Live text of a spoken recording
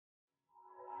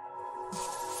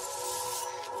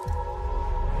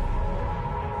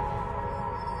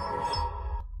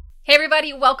Hey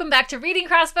everybody, welcome back to Reading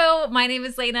Crossbow. My name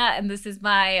is Lena and this is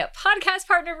my podcast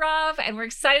partner Rob, and we're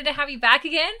excited to have you back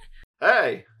again.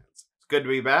 Hey, it's good to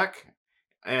be back.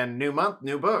 And new month,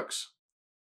 new books.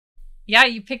 Yeah,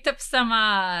 you picked up some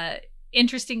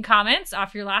interesting comments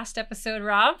off your last episode,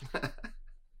 Rob.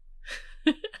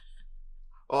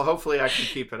 Well, hopefully I can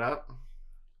keep it up.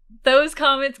 Those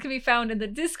comments can be found in the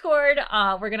Discord.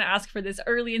 We're going to ask for this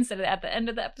early instead of at the end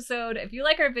of the episode. If you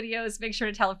like our videos, make sure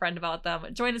to tell a friend about them.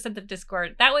 Join us at the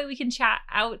Discord. That way we can chat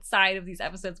outside of these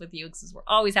episodes with you, because we're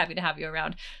always happy to have you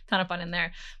around. Ton of fun in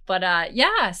there. But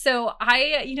yeah, so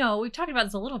we've talked about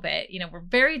this a little bit. We're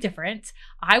very different.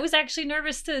 I was actually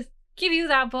nervous to give you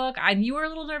that book. You were a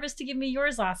little nervous to give me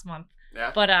yours last month.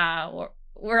 Yeah. But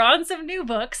we're on some new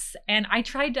books, and I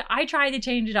tried to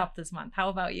change it up this month. How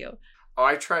about you? Oh,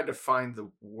 I tried to find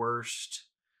the worst,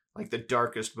 the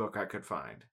darkest book I could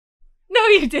find. No,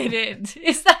 you didn't.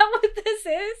 Is that what this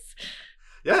is?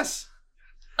 Yes.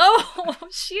 Oh,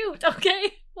 shoot.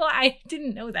 Okay. Well, I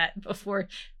didn't know that before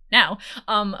now.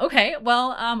 Okay.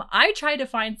 Well, I tried to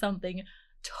find something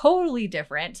totally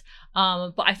different,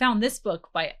 but I found this book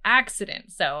by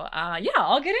accident. So, yeah,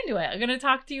 I'll get into it. I'm going to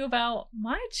talk to you about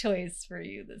my choice for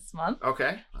you this month.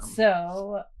 Okay.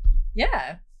 So,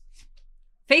 yeah.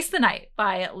 Face the Night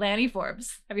by Lanny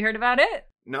Forbes. Have you heard about it?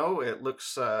 No, it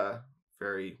looks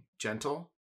very gentle.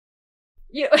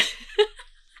 You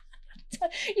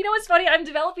know what's funny? I'm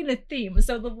developing a theme.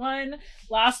 So the one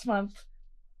last month,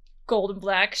 gold and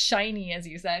black, shiny, as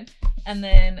you said. And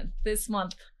then this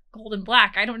month, gold and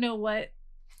black. I don't know what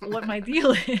my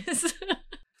deal is.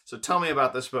 So tell me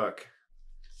about this book.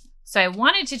 So I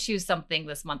wanted to choose something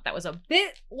this month that was a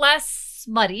bit less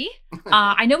smutty.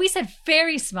 I know we said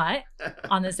fairy smut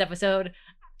on this episode,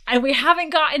 and we haven't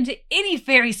gotten to any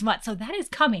fairy smut, so that is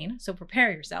coming. So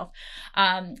prepare yourself.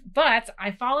 But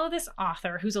I follow this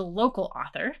author who's a local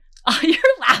author. Oh,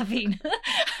 you're laughing.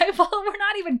 We're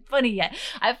not even funny yet.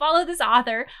 I follow this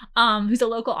author who's a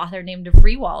local author named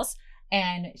Devree Walls.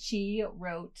 And she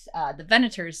wrote the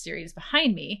Venators series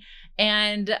behind me.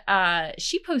 And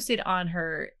she posted on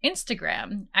her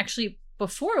Instagram, actually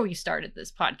before we started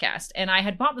this podcast. And I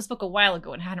had bought this book a while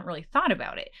ago and hadn't really thought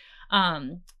about it.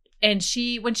 And when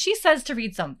she says to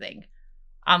read something,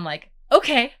 I'm like,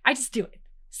 okay, I just do it.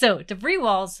 So Devree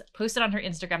Walls posted on her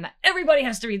Instagram that everybody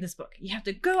has to read this book. You have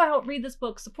to go out, read this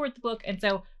book, support the book. And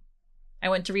so I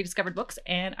went to Rediscovered Books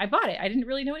and I bought it. I didn't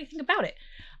really know anything about it.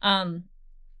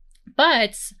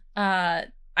 But I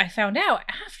found out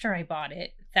after I bought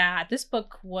it that this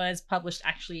book was published,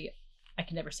 actually, I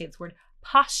can never say this word,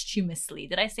 posthumously.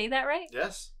 Did I say that right?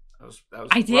 Yes. That was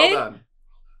I did? Well done.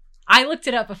 I looked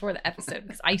it up before the episode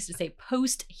because I used to say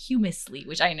posthumously,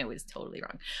 which I know is totally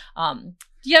wrong.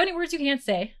 Do you have any words you can't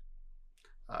say?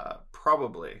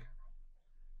 Probably.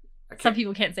 Some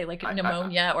people can't say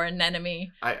pneumonia or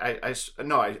anemone. It's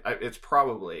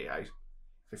probably. I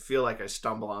feel like I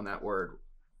stumble on that word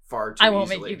far too I won't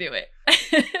easily. make you do it.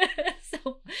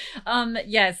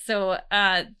 So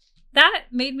that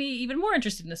made me even more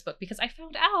interested in this book because I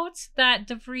found out that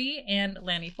Devree and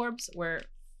Lanny Forbes were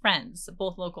friends,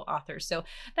 both local authors. So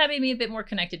that made me a bit more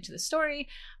connected to the story.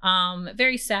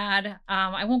 Very sad.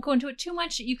 I won't go into it too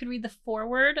much. You could read the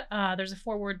foreword. There's a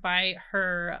foreword by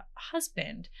her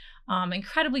husband.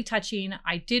 Incredibly touching.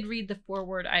 I did read the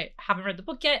foreword. I haven't read the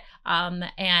book yet.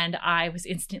 And I was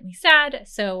instantly sad.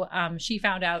 So she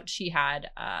found out she had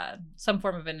some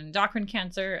form of an endocrine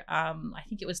cancer. I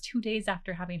think it was 2 days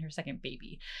after having her second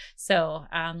baby. So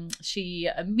she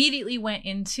immediately went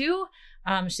into,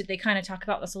 they kind of talk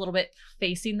about this a little bit,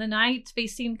 facing the night,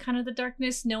 facing kind of the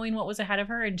darkness, knowing what was ahead of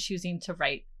her and choosing to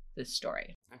write this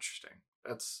story. Interesting.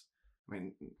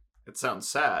 It sounds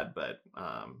sad, but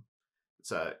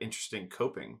it's interesting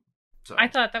coping. So I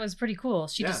thought that was pretty cool.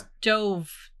 She just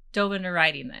dove into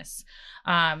writing this.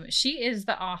 She is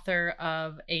the author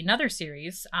of another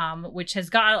series, which has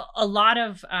got a lot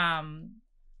of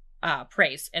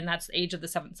praise, and that's Age of the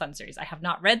Seventh Sun series. I have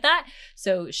not read that.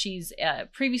 So she's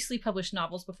previously published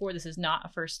novels before. This is not a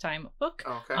first-time book.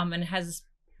 Oh, okay. And has,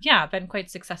 been quite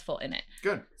successful in it.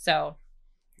 Good. So,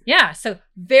 so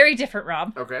very different,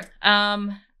 Rob. Okay.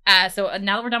 So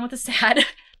now that we're done with the sad,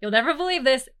 you'll never believe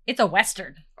this. It's a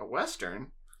Western. A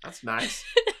Western? That's nice.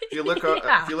 If you look,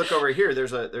 if you look over here,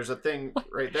 there's a thing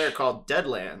right there called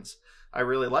Deadlands. I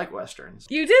really like Westerns.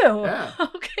 You do? Yeah.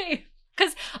 Okay.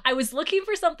 Because I was looking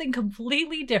for something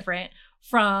completely different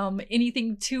from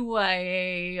anything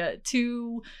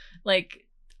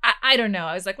I don't know.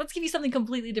 I was like, let's give you something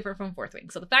completely different from Fourth Wing.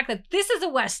 So the fact that this is a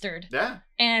Western. Yeah.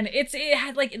 And it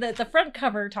had like the front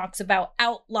cover talks about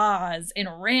outlaws and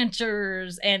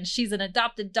ranchers. And she's an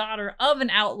adopted daughter of an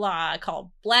outlaw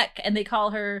called Black. And they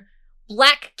call her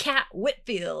Black Cat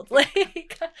Whitfield.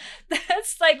 Like,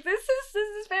 that's like, this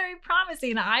is very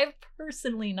promising. I've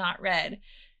personally not read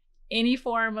any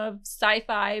form of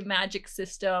sci-fi magic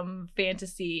system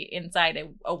fantasy inside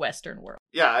a Western world.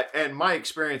 Yeah, and my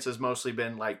experience has mostly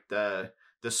been like the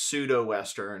pseudo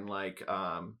Western, like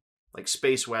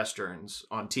space westerns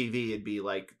on TV. It'd be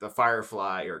like the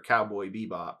Firefly or Cowboy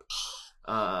Bebop.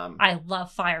 I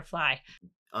love Firefly.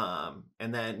 And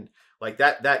then like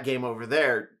that game over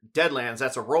there, Deadlands.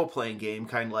 That's a role playing game,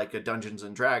 kind of like a Dungeons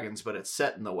and Dragons, but it's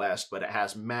set in the West, but it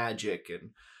has magic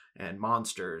and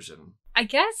monsters and. I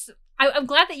guess I'm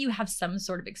glad that you have some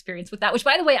sort of experience with that, which,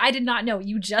 by the way, I did not know.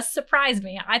 You just surprised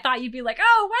me. I thought you'd be like,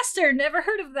 oh, Western, never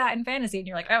heard of that in fantasy. And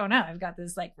you're like, oh, no, I've got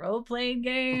this like role-playing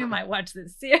game. I watched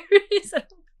this series.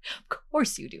 Of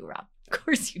course you do, Rob. Of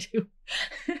course you do.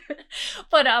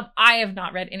 But I have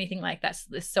not read anything like that.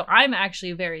 So I'm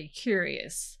actually very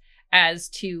curious as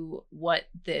to what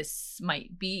this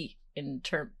might be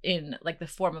in like the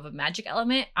form of a magic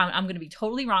element. I'm going to be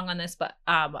totally wrong on this, but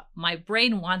my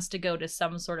brain wants to go to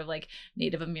some sort of like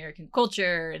Native American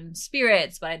culture and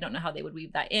spirits, but I don't know how they would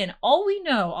weave that in. All we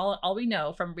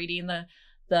know from reading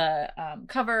the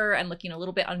cover and looking a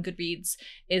little bit on Goodreads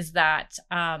is that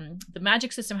the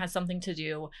magic system has something to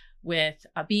do with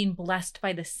being blessed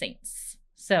by the saints.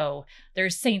 So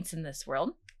there's saints in this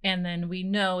world. And then we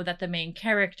know that the main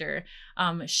character,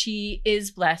 she is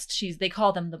blessed. They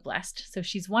call them the blessed. So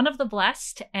she's one of the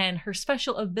blessed, and her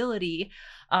special ability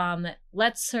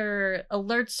alerts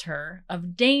her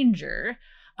of danger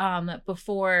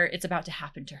before it's about to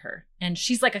happen to her. And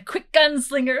she's like a quick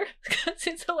gunslinger because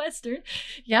it's a Western.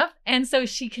 Yep. And so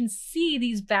she can see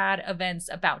these bad events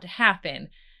about to happen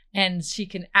and she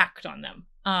can act on them.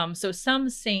 So some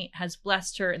saint has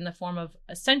blessed her in the form of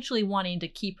essentially wanting to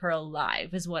keep her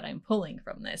alive is what I'm pulling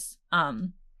from this.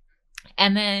 And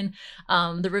then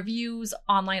the reviews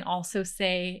online also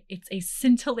say it's a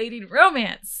scintillating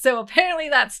romance. So apparently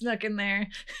that's snuck in there.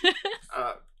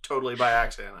 Totally by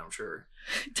accident, I'm sure.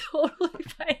 Totally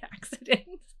by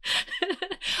accident.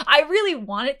 I really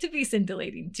want it to be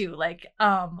scintillating too. Like,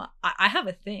 I have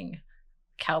a thing.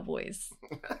 Cowboys.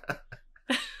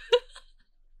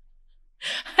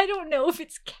 I don't know if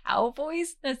it's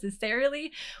cowboys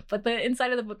necessarily, but the inside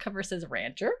of the book cover says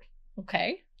rancher.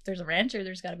 Okay. If there's a rancher,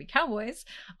 there's got to be cowboys.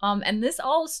 And this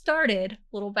all started,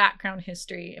 little background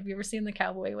history. Have you ever seen The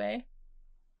Cowboy Way?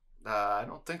 I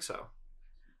don't think so.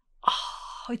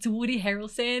 Oh, it's Woody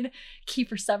Harrelson,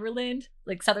 Kiefer Sutherland,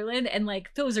 and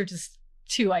like those are just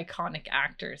two iconic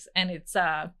actors. And it's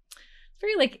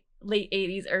very like late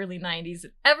 80s, early 90s.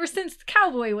 Ever since The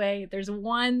Cowboy Way, there's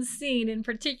one scene in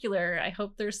particular. I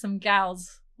hope there's some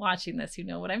gals watching this who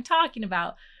know what I'm talking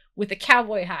about, with a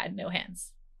cowboy hat and no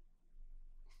hands.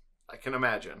 I can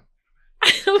imagine.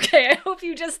 Okay, I hope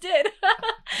you just did.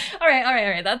 All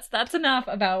right. That's enough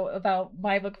about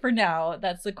my book for now.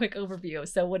 That's a quick overview.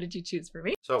 So what did you choose for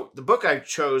me? So the book I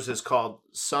chose is called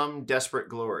Some Desperate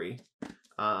Glory.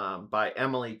 By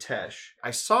Emily Tesh.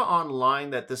 I saw online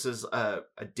that this is a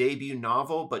debut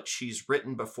novel, but she's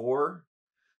written before.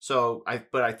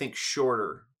 But I think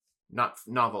shorter, not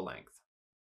novel length.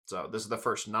 So this is the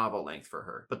first novel length for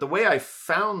her. But the way I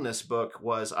found this book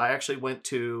was I actually went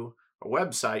to a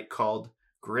website called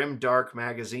Grimdark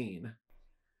Magazine.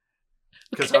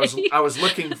 Because I was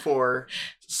looking for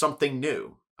something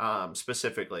new,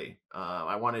 specifically.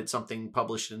 I wanted something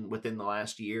published within the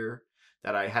last year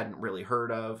that I hadn't really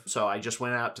heard of. So I just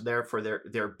went out to there for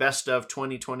their best of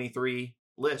 2023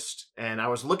 list. And I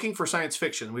was looking for science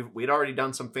fiction. We'd already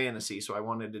done some fantasy, so I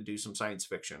wanted to do some science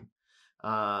fiction.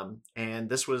 And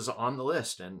this was on the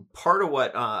list. And part of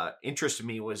what interested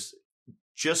me was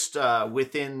just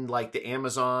within like the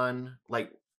Amazon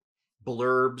like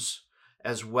blurbs,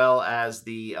 as well as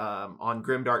the on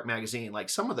Grimdark Magazine, like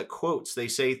some of the quotes, they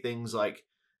say things like,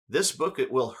 "This book,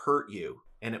 it will hurt you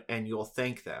and you'll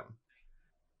thank them."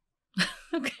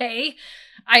 Okay.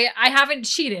 I haven't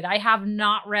cheated. I have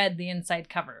not read the inside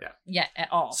cover yet at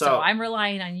all. So I'm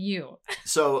relying on you.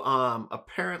 So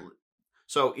apparently,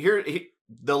 so here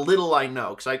the little I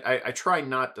know, because I try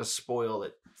not to spoil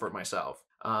it for myself.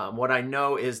 What I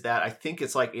know is that I think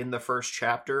it's like in the first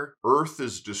chapter, Earth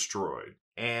is destroyed.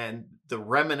 And the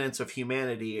remnants of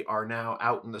humanity are now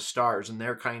out in the stars, and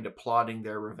they're kind of plotting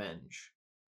their revenge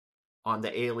on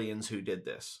the aliens who did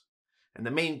this. And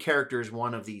the main character is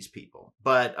one of these people.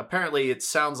 But apparently it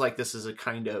sounds like this is a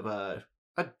kind of a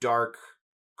dark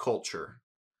culture.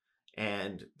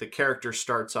 and the character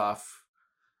starts off,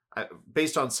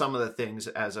 based on some of the things,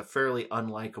 as a fairly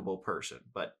unlikable person,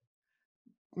 but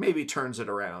maybe turns it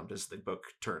around as the book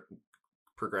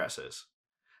progresses.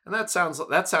 And that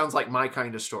sounds like my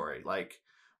kind of story. Like,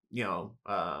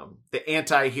 the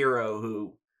anti-hero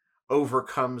who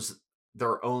overcomes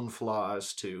their own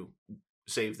flaws to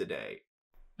save the day.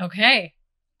 Okay.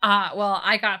 Well,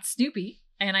 I got Snoopy,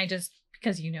 and I just,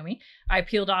 because you know me, I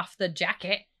peeled off the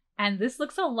jacket, and this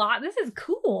looks this is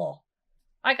cool.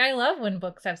 Like, I love when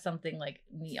books have something like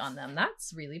neat on them.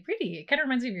 That's really pretty. It kind of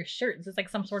reminds me of your shirt. It's like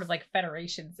some sort of like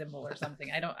Federation symbol or something.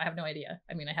 I have no idea.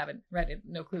 I mean, I haven't read it.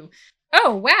 No clue.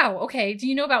 Oh, wow. Okay. Do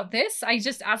you know about this?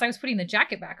 As I was putting the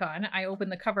jacket back on, I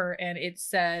opened the cover and it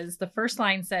says, the first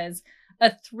line says,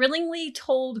 a thrillingly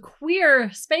told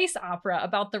queer space opera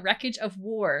about the wreckage of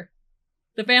war,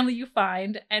 the family you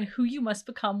find, and who you must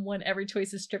become when every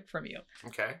choice is stripped from you.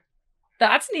 Okay.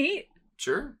 That's neat.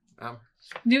 Sure.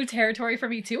 New territory for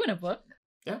me too in a book.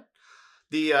 Yeah.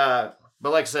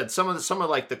 But like I said, some of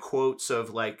like the quotes of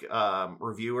like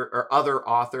reviewer or other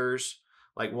authors,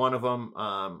 like one of them,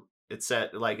 it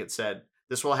said,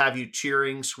 this will have you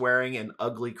cheering, swearing, and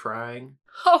ugly crying.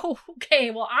 Oh, okay.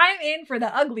 Well, I'm in for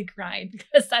the ugly crying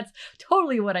because that's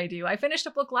totally what I do. I finished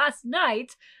a book last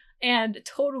night and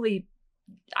totally,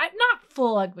 I'm not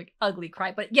full ugly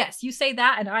cry, but yes, you say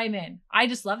that and I'm in. I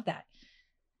just love that.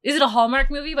 Is it a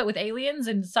Hallmark movie, but with aliens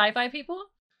and sci-fi people?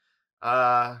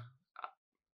 No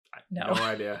No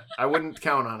idea. I wouldn't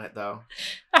count on it, though.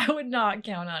 I would not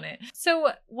count on it.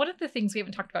 So one of the things we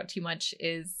haven't talked about too much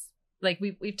is, like,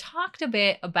 we've talked a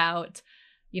bit about,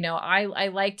 I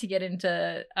like to get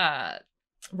into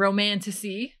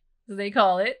romantasy, as they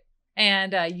call it,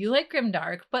 and you like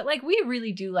grimdark, but like we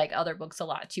really do like other books a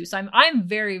lot too. So I'm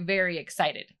very, very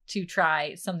excited to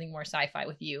try something more sci-fi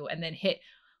with you, and then hit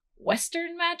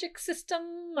Western magic system.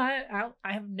 I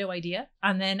have no idea.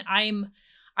 And then I'm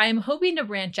hoping to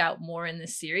branch out more in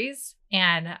this series.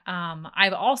 And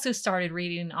I've also started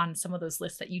reading on some of those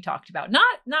lists that you talked about.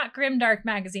 Not Grimdark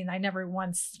magazine. I never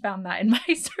once found that in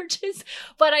my searches,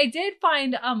 but I did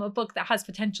find a book that has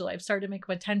potential. I've started to make a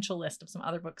potential list of some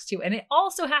other books too. And it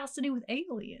also has to do with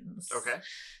aliens. Okay.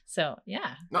 So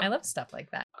yeah, no. I love stuff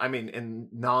like that. I mean, in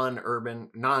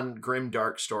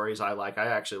non-grimdark stories, I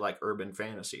actually like urban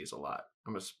fantasies a lot.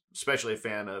 I'm especially a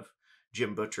fan of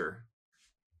Jim Butcher.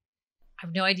 I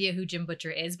have no idea who Jim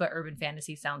Butcher is, but urban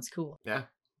fantasy sounds cool. Yeah.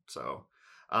 So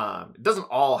it doesn't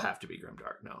all have to be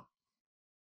grimdark, no.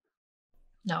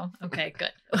 No? Okay,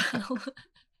 good.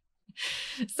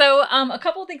 So a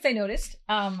couple of things I noticed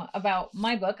about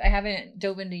my book. I haven't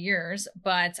dove into yours,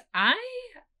 but I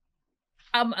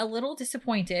am a little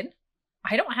disappointed.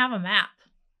 I don't have a map.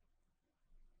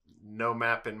 No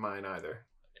map in mine either.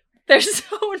 There's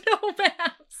no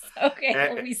maps. Okay,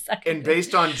 well, we suck. And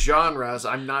based on genres,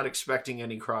 I'm not expecting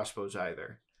any crossbows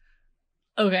either.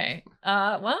 Okay.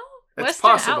 Well, it's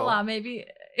Western possible. Outlaw, maybe.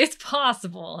 It's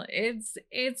possible.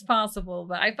 It's possible,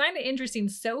 but I find it interesting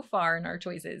so far in our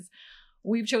choices.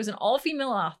 We've chosen all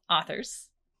female authors.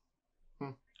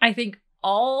 I think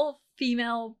all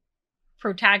female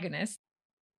protagonists.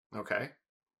 Okay.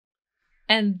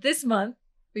 And this month,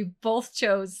 we both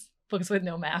chose books with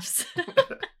no maps.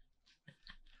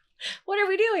 What are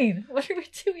we doing? What are we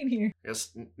doing here? I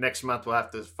guess next month we'll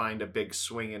have to find a big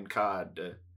swinging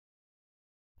cod.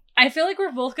 I feel like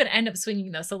we're both going to end up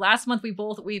swinging though. So last month we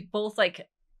both like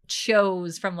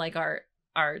chose from like our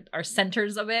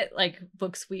centers of it, like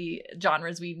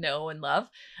genres we know and love.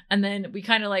 And then we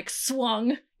kind of like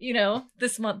swung,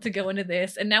 this month to go into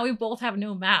this. And now we both have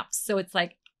no maps. So it's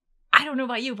like, I don't know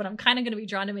about you, but I'm kind of going to be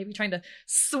drawn to maybe trying to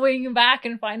swing back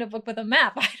and find a book with a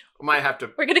map. We're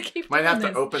going to keep might have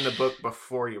to open the book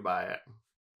before you buy it.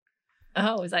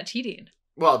 Oh, is that cheating?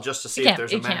 Well, just to see if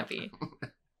there's a map. It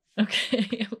can't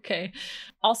be. Okay.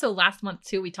 Also, last month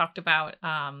too, we talked about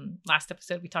last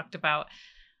episode we talked about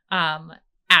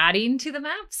adding to the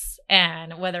maps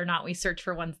and whether or not we search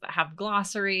for ones that have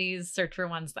glossaries, search for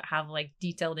ones that have like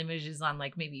detailed images on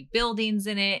like maybe buildings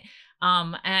in it.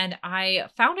 And I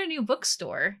found a new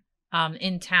bookstore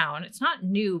in town. It's not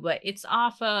new, but it's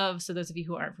off of, so those of you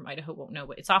who aren't from Idaho won't know,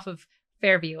 but it's off of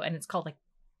Fairview, and it's called like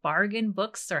Bargain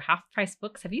Books or Half Price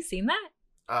Books. Have you seen that?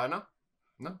 No.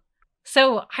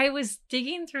 So I was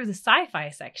digging through the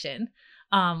sci-fi section,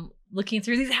 looking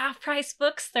through these half-price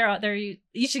books. They're out there.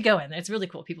 You should go in. It's really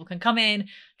cool. People can come in,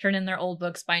 turn in their old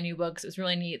books, buy new books. It was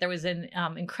really neat. There was an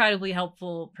incredibly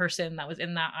helpful person that was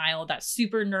in that aisle that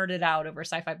super nerded out over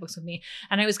sci-fi books with me.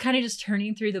 And I was kind of just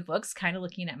turning through the books, kind of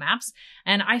looking at maps.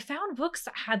 And I found books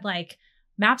that had like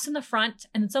maps in the front,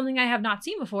 and something I have not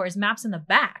seen before is maps in the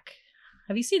back.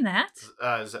 Have you seen that?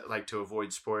 Is that like to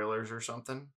avoid spoilers or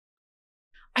something?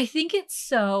 I think it's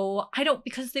so. I don't,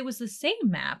 because it was the same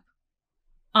map.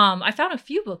 I found a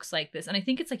few books like this, and I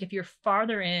think it's like if you're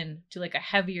farther in to like a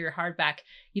heavier hardback,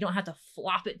 you don't have to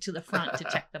flop it to the front to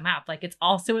check the map. Like it's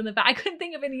also in the back. I couldn't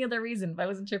think of any other reason, but I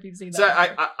wasn't sure if you've seen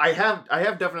that. So I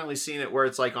have definitely seen it where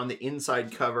it's like on the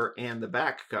inside cover and the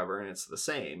back cover, and it's the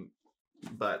same.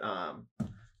 But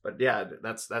yeah,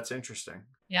 that's interesting.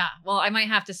 Yeah, well, I might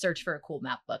have to search for a cool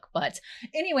map book. But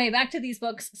anyway, back to these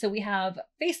books. So we have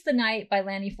Face the Night by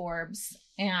Lanny Forbes,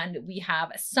 and we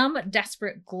have Some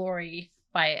Desperate Glory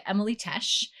by Emily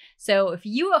Tesh. So if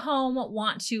you at home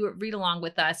want to read along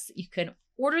with us, you can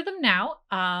order them now.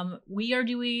 We are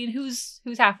doing, who's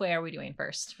halfway are we doing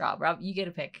first? Rob, you get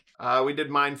a pick. We did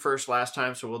mine first last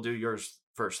time, so we'll do yours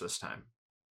first this time.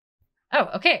 Oh,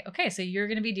 okay. So you're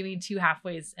going to be doing 2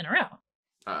 halfways in a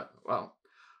row. Well,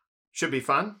 should be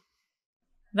fun.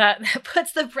 That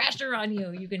puts the pressure on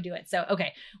you. You can do it. So,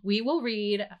 okay, we will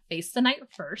read Face the Night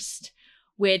first,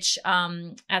 which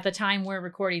at the time we're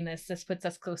recording this puts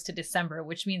us close to December,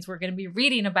 which means we're going to be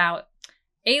reading about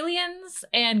aliens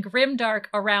and grimdark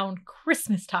around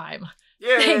Christmas time.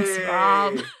 Yay! Thanks,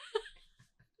 Rob.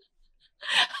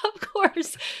 Of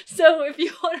course. So if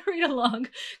you want to read along,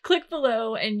 click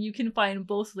below and you can find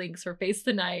both links for Face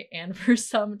the Night and for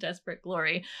Some Desperate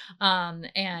Glory.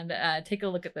 And take a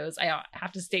look at those. I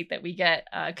have to state that we get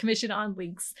commission on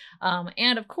links.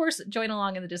 And of course, join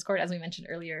along in the Discord, as we mentioned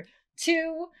earlier,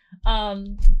 to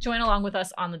join along with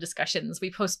us on the discussions.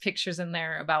 We post pictures in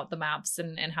there about the maps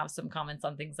and have some comments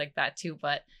on things like that too.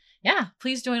 But yeah,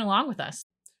 please join along with us.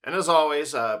 And as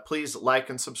always, please like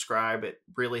and subscribe. It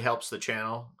really helps the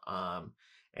channel.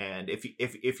 And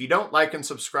if you don't like and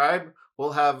subscribe,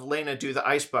 we'll have Lena do the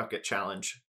Ice Bucket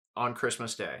Challenge on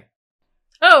Christmas Day.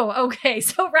 Oh, okay.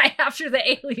 So right after the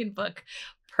alien book.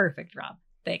 Perfect, Rob.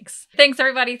 Thanks. Thanks,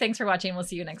 everybody. Thanks for watching. We'll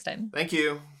see you next time. Thank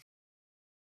you.